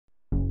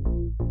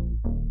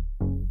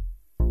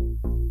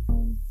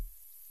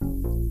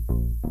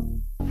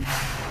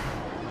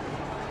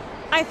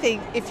I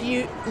think if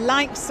you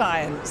like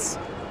science,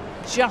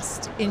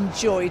 just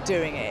enjoy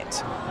doing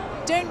it.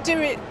 Don't do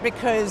it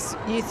because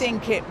you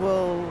think it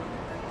will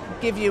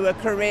give you a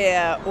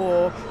career,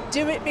 or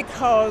do it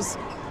because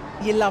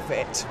you love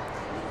it.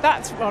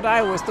 That's what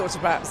I always thought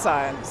about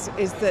science,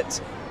 is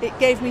that it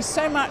gave me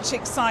so much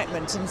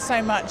excitement and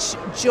so much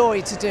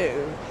joy to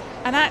do.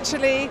 And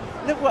actually,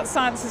 look what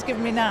science has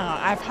given me now.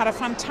 I've had a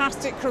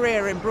fantastic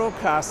career in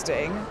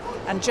broadcasting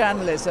and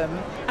journalism,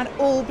 and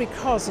all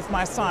because of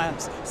my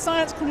science.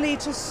 Science can lead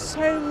to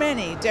so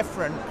many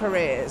different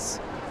careers.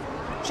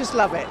 Just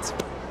love it.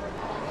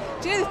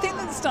 Do you know, the thing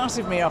that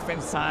started me off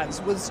in science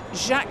was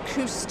Jacques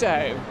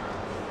Cousteau.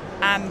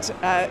 And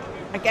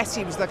I guess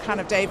he was the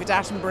kind of David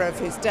Attenborough of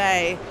his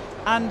day.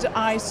 And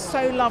I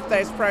so loved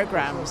those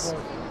programs.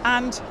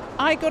 And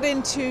I got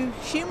into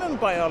human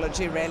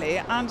biology, really,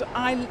 and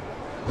I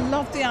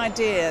love the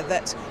idea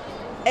that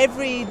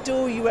every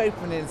door you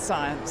open in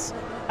science,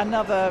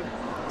 another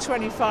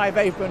 25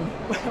 open.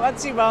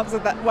 Once you've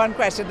answered that one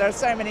question, there are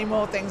so many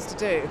more things to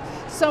do.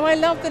 So I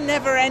love the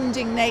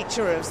never-ending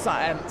nature of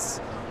science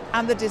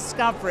and the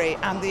discovery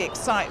and the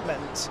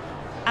excitement.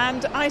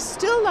 And I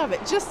still love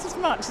it just as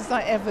much as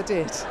I ever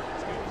did.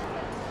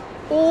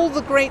 All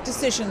the great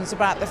decisions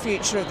about the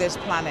future of this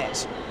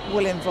planet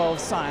will involve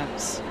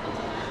science.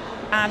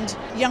 And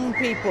young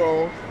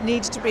people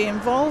need to be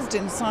involved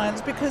in science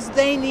because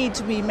they need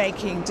to be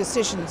making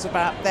decisions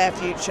about their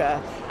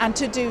future. And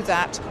to do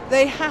that,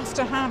 they have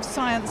to have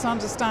science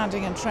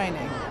understanding and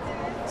training.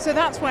 So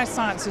that's why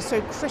science is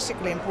so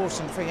critically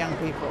important for young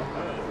people.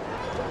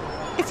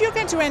 If you're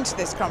going to enter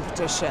this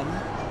competition,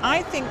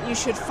 I think you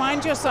should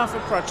find yourself a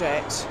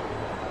project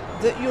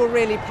that you're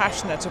really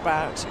passionate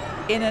about,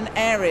 in an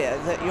area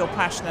that you're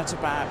passionate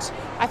about.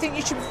 I think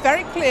you should be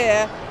very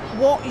clear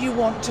what you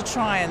want to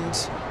try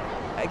and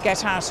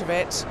get out of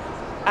it,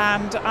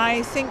 and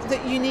I think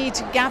that you need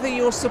to gather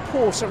your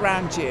support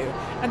around you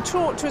and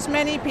talk to as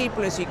many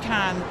people as you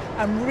can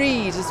and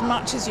read as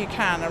much as you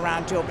can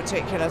around your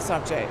particular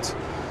subject,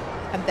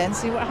 and then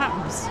see what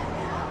happens.